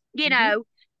this.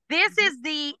 This is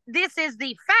the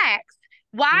facts.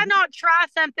 Why not try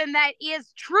something that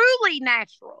is truly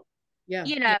natural? Yeah.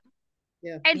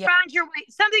 And find your way,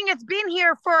 something that's been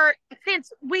here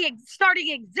since we started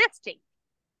existing.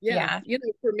 Yeah.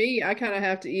 For me, I kind of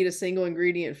have to eat a single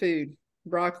ingredient food: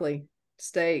 broccoli,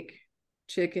 steak,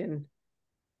 chicken.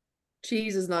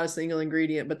 Cheese is not a single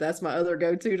ingredient, but that's my other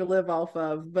go-to to live off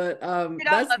of. But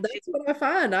that's what I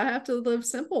find. I have to live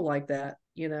simple like that,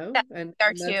 and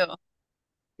are too.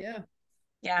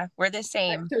 Yeah, we're the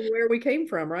same. Back to where we came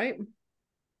from, right?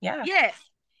 Yeah. Yes.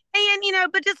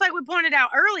 And but just like we pointed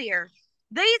out earlier,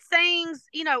 these things,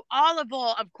 olive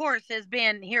oil, of course, has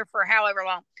been here for however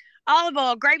long. Olive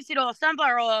oil, grapeseed oil,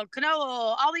 sunflower oil, canola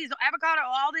oil, all these, avocado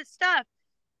oil, all this stuff.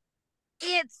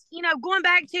 It's, going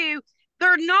back to,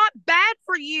 they're not bad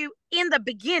for you in the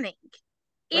beginning.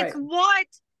 It's what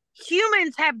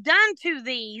humans have done to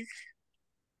these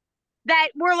that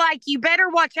we're like, you better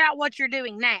watch out what you're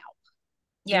doing now.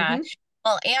 Yeah.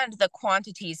 Well, and the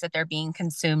quantities that they're being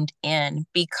consumed in,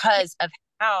 because of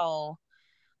how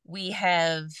we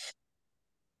have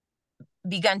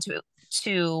begun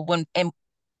to when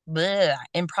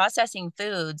in processing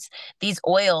foods, these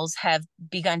oils have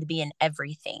begun to be in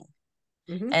everything.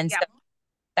 And so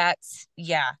that's,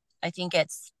 I think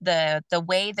it's the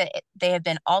way that they have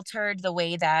been altered, the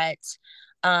way that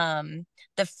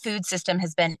the food system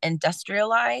has been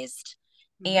industrialized,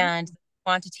 and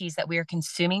quantities that we are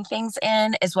consuming things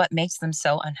in is what makes them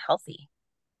so unhealthy.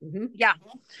 Mm-hmm. Yeah.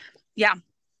 Yeah.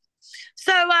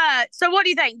 So what do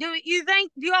you think?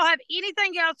 Do y'all have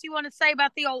anything else you want to say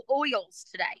about the old oils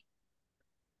today?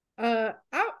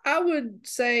 I would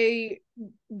say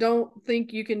don't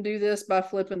think you can do this by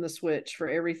flipping the switch for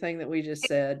everything that we just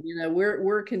said. You know,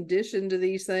 we're conditioned to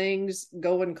these things.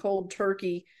 Going cold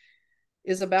turkey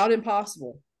is about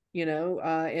impossible. You know,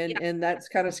 Yeah. and that's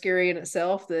kind of scary in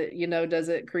itself. That, you know, does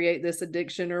it create this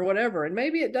addiction or whatever? And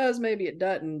maybe it does, maybe it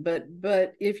doesn't.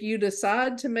 But if you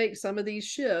decide to make some of these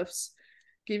shifts,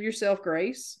 give yourself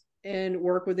grace and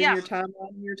work within Yeah. your timeline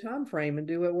and your time frame and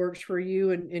do what works for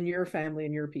you and your family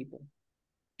and your people.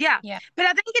 Yeah. Yeah. But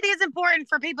I think it is important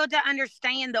for people to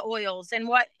understand the oils and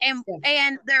what Yeah.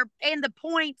 and their and the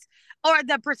points or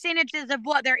the percentages of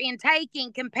what they're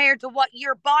intaking compared to what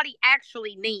your body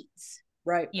actually needs.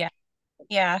 Right. Yeah.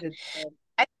 Yeah. It's,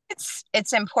 I think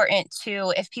it's important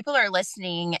too if people are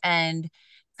listening and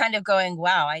kind of going,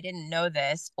 wow, I didn't know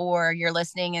this, or you're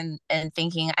listening and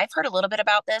thinking, I've heard a little bit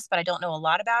about this, but I don't know a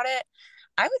lot about it.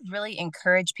 I would really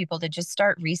encourage people to just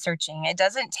start researching. It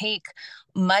doesn't take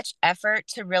much effort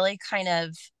to really kind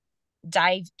of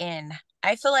dive in.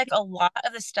 I feel like a lot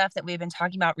of the stuff that we've been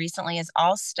talking about recently is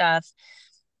all stuff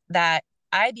that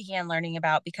I began learning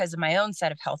about because of my own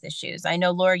set of health issues. I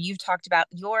know, Laura, you've talked about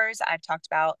yours. I've talked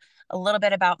about a little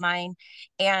bit about mine.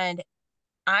 And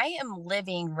I am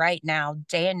living right now,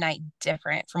 day and night,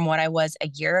 different from what I was a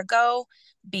year ago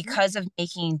because of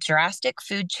making drastic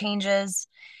food changes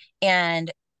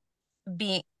and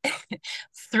being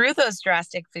through those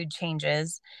drastic food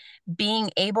changes,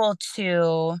 being able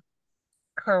to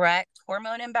correct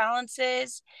hormone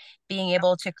imbalances, being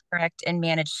able to correct and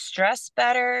manage stress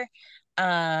better,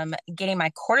 getting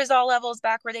my cortisol levels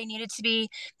back where they needed to be.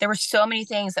 There were so many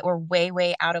things that were way,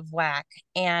 way out of whack.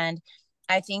 And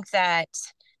I think that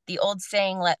the old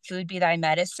saying, let food be thy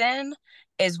medicine,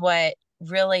 is what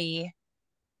really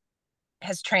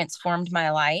has transformed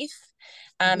my life.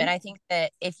 And mm-hmm. I think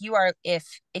that if you are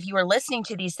listening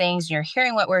to these things and you're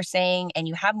hearing what we're saying and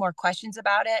you have more questions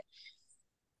about it,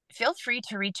 feel free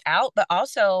to reach out, but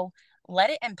also let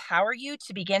it empower you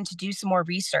to begin to do some more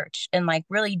research and like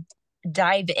really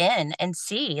dive in and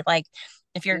see, like,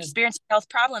 if you're Yeah. experiencing health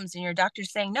problems and your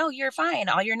doctor's saying, no, you're fine,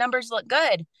 all your numbers look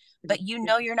good, but you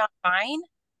know you're not fine,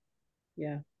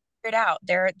 Yeah. figure it out.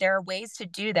 There are ways to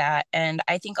do that. And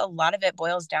I think a lot of it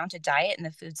boils down to diet and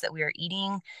the foods that we are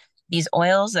eating, these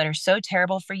oils that are so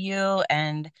terrible for you.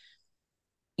 And,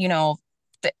 you know,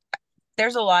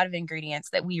 there's a lot of ingredients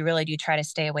that we really do try to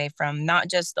stay away from, not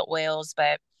just the oils,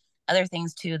 but other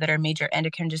things too that are major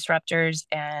endocrine disruptors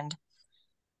and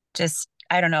just,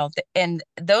 I don't know. And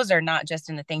those are not just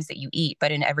in the things that you eat,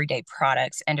 but in everyday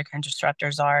products. Endocrine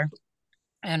disruptors are,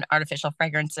 and artificial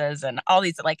fragrances and all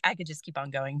these, like, I could just keep on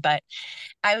going. But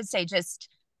I would say just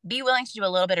be willing to do a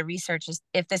little bit of research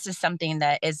if this is something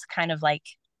that is kind of like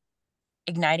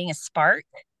igniting a spark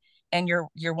and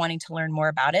you're wanting to learn more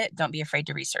about it. Don't be afraid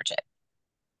to research it.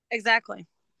 Exactly.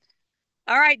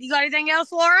 All right. You got anything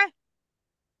else, Laura?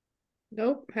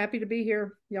 Nope. Happy to be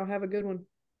here. Y'all have a good one.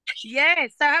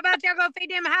 Yes. So how about y'all go feed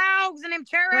them hogs and them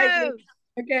Right. churros?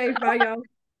 Okay. Bye, y'all.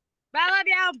 Bye, love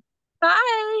y'all.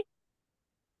 Bye.